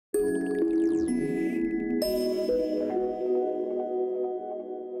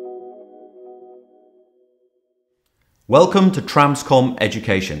Welcome to Tramscom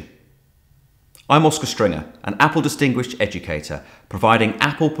Education. I'm Oscar Stringer, an Apple Distinguished Educator, providing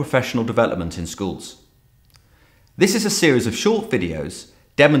Apple professional development in schools. This is a series of short videos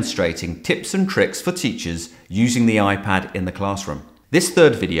demonstrating tips and tricks for teachers using the iPad in the classroom. This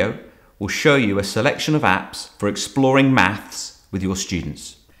third video will show you a selection of apps for exploring maths with your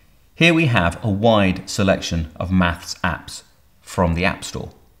students. Here we have a wide selection of maths apps from the App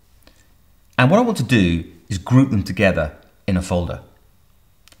Store. And what I want to do is group them together in a folder.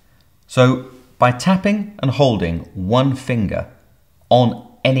 So by tapping and holding one finger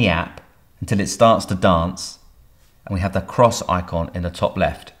on any app until it starts to dance, and we have the cross icon in the top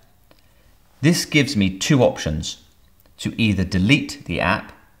left, this gives me two options to either delete the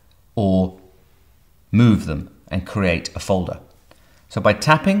app or move them and create a folder. So by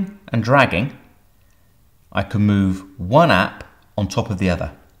tapping and dragging, I can move one app on top of the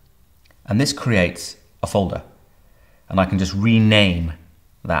other, and this creates a folder, and I can just rename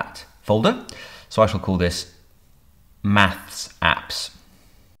that folder. So I shall call this Maths Apps.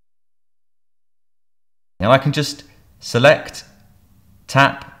 Now I can just select,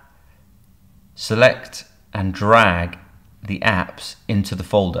 tap, select and drag the apps into the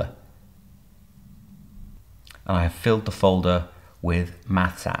folder, and I have filled the folder with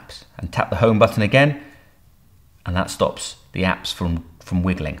Maths Apps, and tap the home button again, and that stops the apps from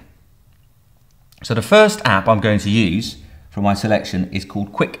wiggling. So the first app I'm going to use from my selection is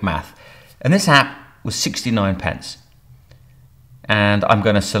called Quick Math, and this app was 69 pence. And I'm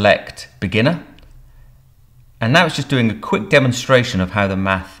going to select Beginner, and now it's just doing a quick demonstration of how the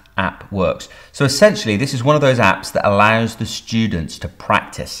math app works. So essentially this is one of those apps that allows the students to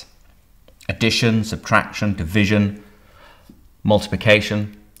practice addition, subtraction, division,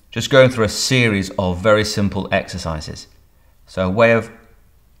 multiplication, just going through a series of very simple exercises. So a way of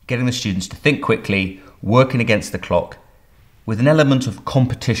getting the students to think quickly, working against the clock, with an element of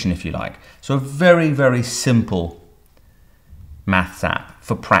competition, if you like. So a very, very simple maths app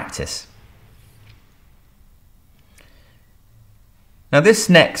for practice. Now this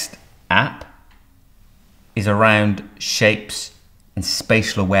next app is around shapes and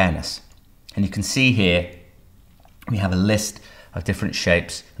spatial awareness. And you can see here we have a list of different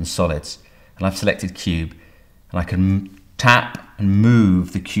shapes and solids. And I've selected cube, and I can tap and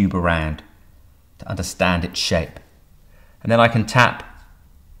move the cube around to understand its shape. And then I can tap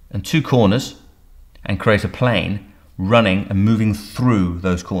in two corners and create a plane running and moving through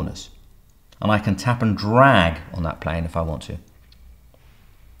those corners. And I can tap and drag on that plane if I want to. I'm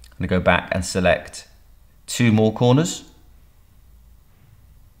going to go back and select two more corners.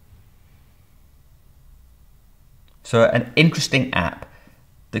 So an interesting app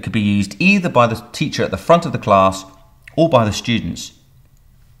that could be used either by the teacher at the front of the class or by the students.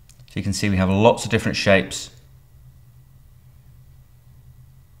 So you can see we have lots of different shapes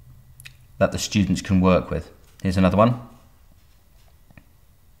that the students can work with. Here's another one.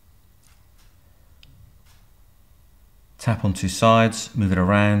 Tap on two sides, move it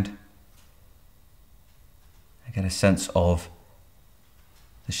around. I get a sense of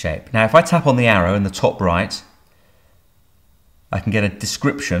the shape. Now if I tap on the arrow in the top right, I can get a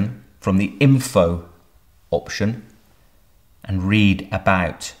description from the info option and read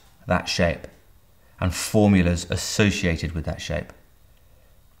about that shape and formulas associated with that shape.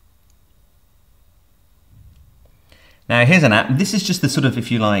 Now here's an app. This is just the sort of,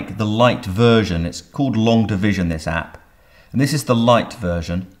 if you like, the light version. It's called Long Division, this app. And this is the light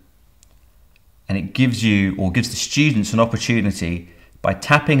version. And it gives you, or gives the students, an opportunity by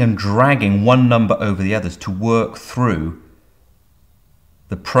tapping and dragging one number over the others to work through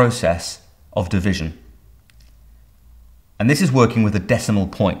the process of division. And this is working with a decimal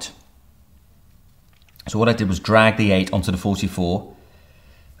point. So what I did was drag the 8 onto the 44.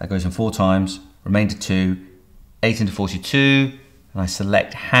 That goes in 4 times, remainder 2, 8 into 42, and I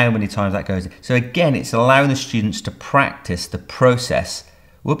select how many times that goes in. So again, it's allowing the students to practice the process,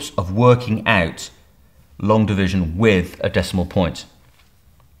 of working out long division with a decimal point.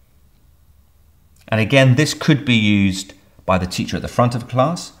 And again, this could be used by the teacher at the front of the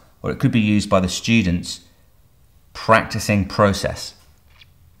class, or it could be used by the students practicing process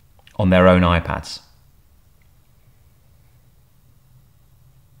on their own iPads.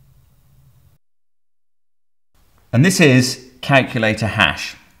 And this is Calculator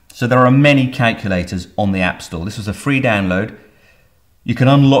Hash. So there are many calculators on the App Store. This was a free download. You can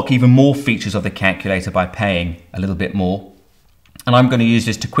unlock even more features of the calculator by paying a little bit more. And I'm going to use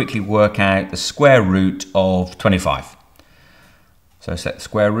this to quickly work out the square root of 25. So set the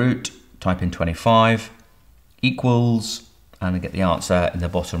square root, type in 25, equals, and I get the answer in the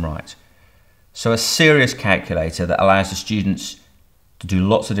bottom right. So a serious calculator that allows the students to do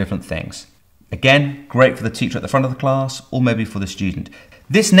lots of different things. Again, great for the teacher at the front of the class or maybe for the student.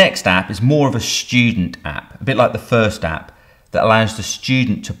 This next app is more of a student app, a bit like the first app, that allows the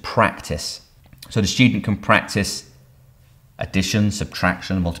student to practice. So the student can practice addition,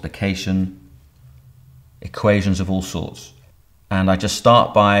 subtraction, multiplication, equations of all sorts. And I just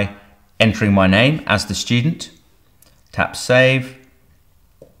start by entering my name as the student, tap save,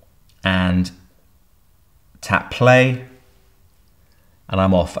 and tap play, and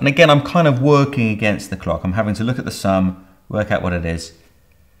I'm off. And again, I'm kind of working against the clock. I'm having to look at the sum, work out what it is.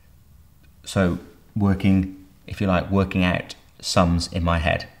 So working, if you like, working out sums in my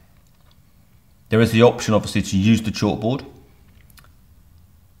head. There is the option, obviously, to use the chalkboard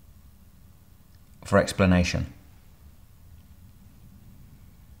for explanation.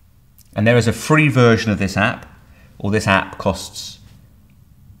 And there is a free version of this app, or this app costs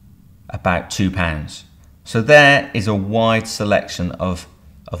about £2. So there is a wide selection of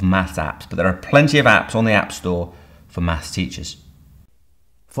math apps, but there are plenty of apps on the App Store for maths teachers.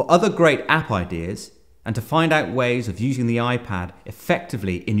 For other great app ideas and to find out ways of using the iPad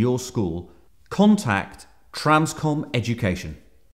effectively in your school, contact Tramscom Education.